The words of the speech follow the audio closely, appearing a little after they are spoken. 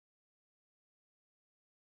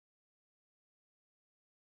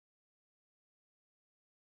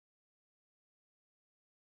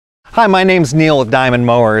Hi, my name's Neil with Diamond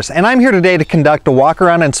Mowers, and I'm here today to conduct a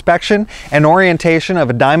walk-around inspection and orientation of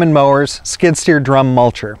a Diamond Mowers Skid-Steer Drum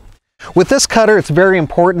Mulcher. With this cutter, it's very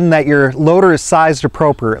important that your loader is sized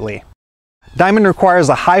appropriately. Diamond requires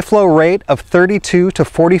a high flow rate of 32 to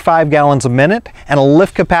 45 gallons a minute and a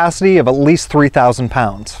lift capacity of at least 3,000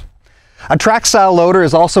 pounds. A track-style loader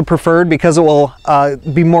is also preferred because it will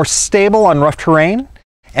be more stable on rough terrain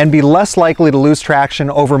and be less likely to lose traction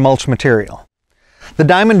over mulch material. The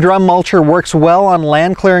Diamond Drum Mulcher works well on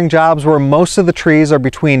land clearing jobs where most of the trees are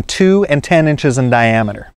between 2 and 10 inches in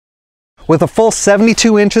diameter. With a full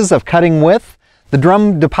 72 inches of cutting width, the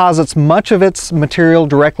drum deposits much of its material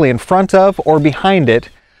directly in front of or behind it,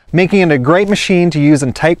 making it a great machine to use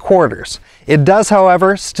in tight quarters. It does,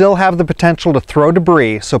 however, still have the potential to throw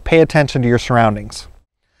debris, so pay attention to your surroundings.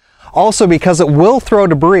 Also, because it will throw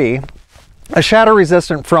debris, a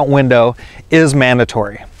shatter-resistant front window is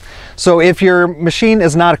mandatory. So if your machine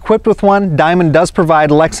is not equipped with one, Diamond does provide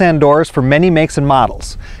Lexan doors for many makes and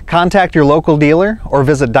models. Contact your local dealer or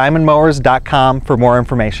visit diamondmowers.com for more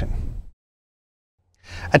information.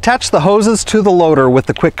 Attach the hoses to the loader with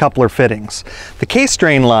the quick coupler fittings. The case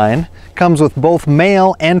drain line comes with both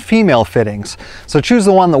male and female fittings, so choose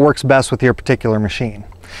the one that works best with your particular machine.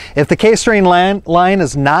 If the case drain line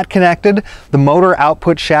is not connected, the motor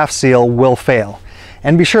output shaft seal will fail.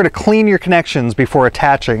 And be sure to clean your connections before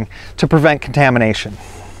attaching to prevent contamination.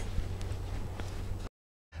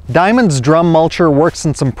 Diamond's drum mulcher works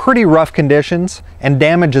in some pretty rough conditions and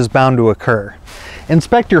damage is bound to occur.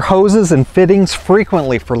 Inspect your hoses and fittings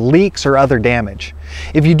frequently for leaks or other damage.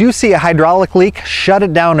 If you do see a hydraulic leak, shut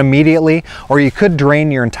it down immediately or you could drain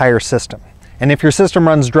your entire system. And if your system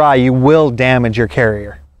runs dry, you will damage your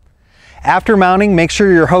carrier. After mounting, make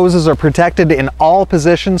sure your hoses are protected in all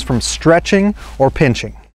positions from stretching or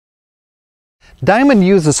pinching. Diamond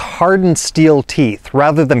uses hardened steel teeth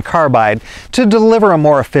rather than carbide to deliver a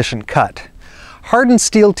more efficient cut. Hardened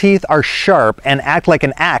steel teeth are sharp and act like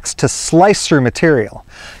an axe to slice through material.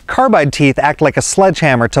 Carbide teeth act like a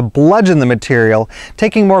sledgehammer to bludgeon the material,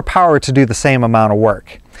 taking more power to do the same amount of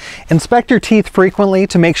work. Inspect your teeth frequently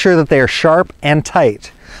to make sure that they are sharp and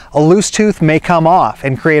tight. A loose tooth may come off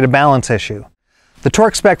and create a balance issue. The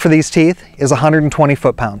torque spec for these teeth is 120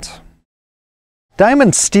 foot-pounds.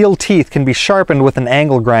 Diamond steel teeth can be sharpened with an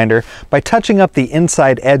angle grinder by touching up the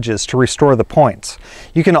inside edges to restore the points.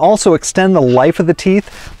 You can also extend the life of the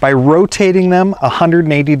teeth by rotating them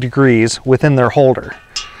 180 degrees within their holder.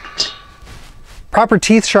 Proper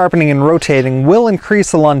teeth sharpening and rotating will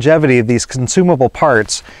increase the longevity of these consumable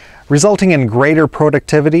parts, resulting in greater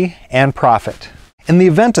productivity and profit. In the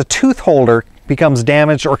event a tooth holder becomes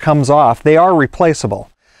damaged or comes off, they are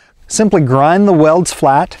replaceable. Simply grind the welds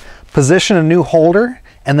flat, position a new holder,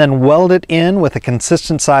 and then weld it in with a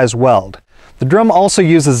consistent size weld. The drum also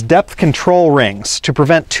uses depth control rings to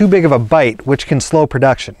prevent too big of a bite, which can slow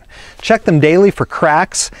production. Check them daily for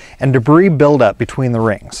cracks and debris buildup between the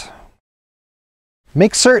rings.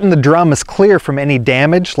 Make certain the drum is clear from any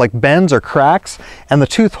damage like bends or cracks and the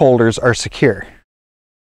tooth holders are secure.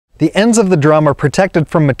 The ends of the drum are protected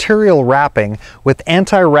from material wrapping with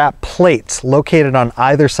anti-wrap plates located on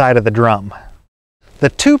either side of the drum. The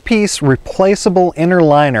two-piece replaceable inner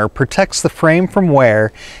liner protects the frame from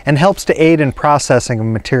wear and helps to aid in processing of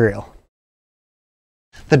material.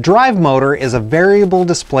 The drive motor is a variable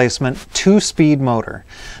displacement 2-speed motor.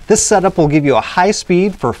 This setup will give you a high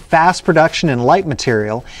speed for fast production in light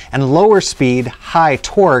material and lower speed, high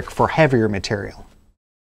torque for heavier material.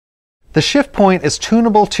 The shift point is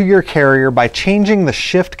tunable to your carrier by changing the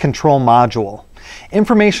shift control module.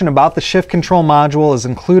 Information about the shift control module is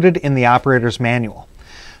included in the operator's manual.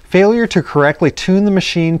 Failure to correctly tune the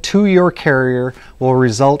machine to your carrier will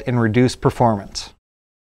result in reduced performance.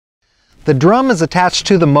 The drum is attached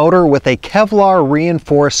to the motor with a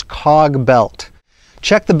Kevlar-reinforced cog belt.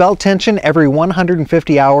 Check the belt tension every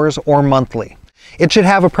 150 hours or monthly. It should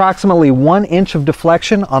have approximately 1 inch of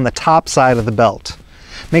deflection on the top side of the belt.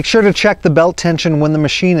 Make sure to check the belt tension when the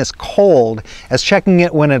machine is cold, as checking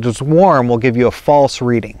it when it is warm will give you a false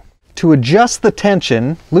reading. To adjust the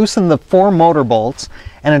tension, loosen the 4 motor bolts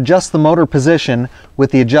and adjust the motor position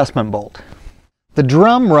with the adjustment bolt. The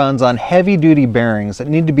drum runs on heavy-duty bearings that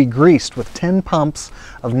need to be greased with 10 pumps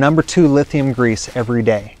of No. 2 lithium grease every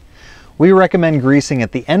day. We recommend greasing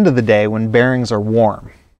at the end of the day when bearings are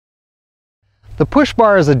warm. The push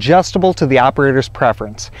bar is adjustable to the operator's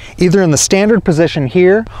preference, either in the standard position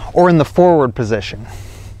here or in the forward position.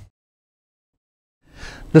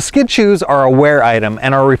 The skid shoes are a wear item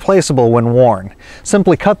and are replaceable when worn.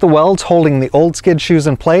 Simply cut the welds holding the old skid shoes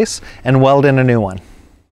in place and weld in a new one.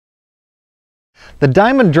 The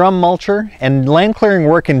diamond drum mulcher and land clearing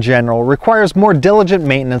work in general requires more diligent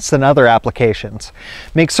maintenance than other applications.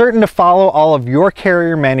 Make certain to follow all of your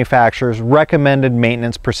carrier manufacturer's recommended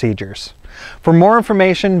maintenance procedures. For more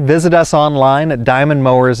information, visit us online at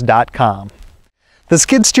diamondmowers.com. The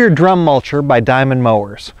Skid-Steer Drum Mulcher by Diamond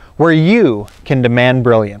Mowers, where you can demand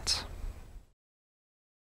brilliance.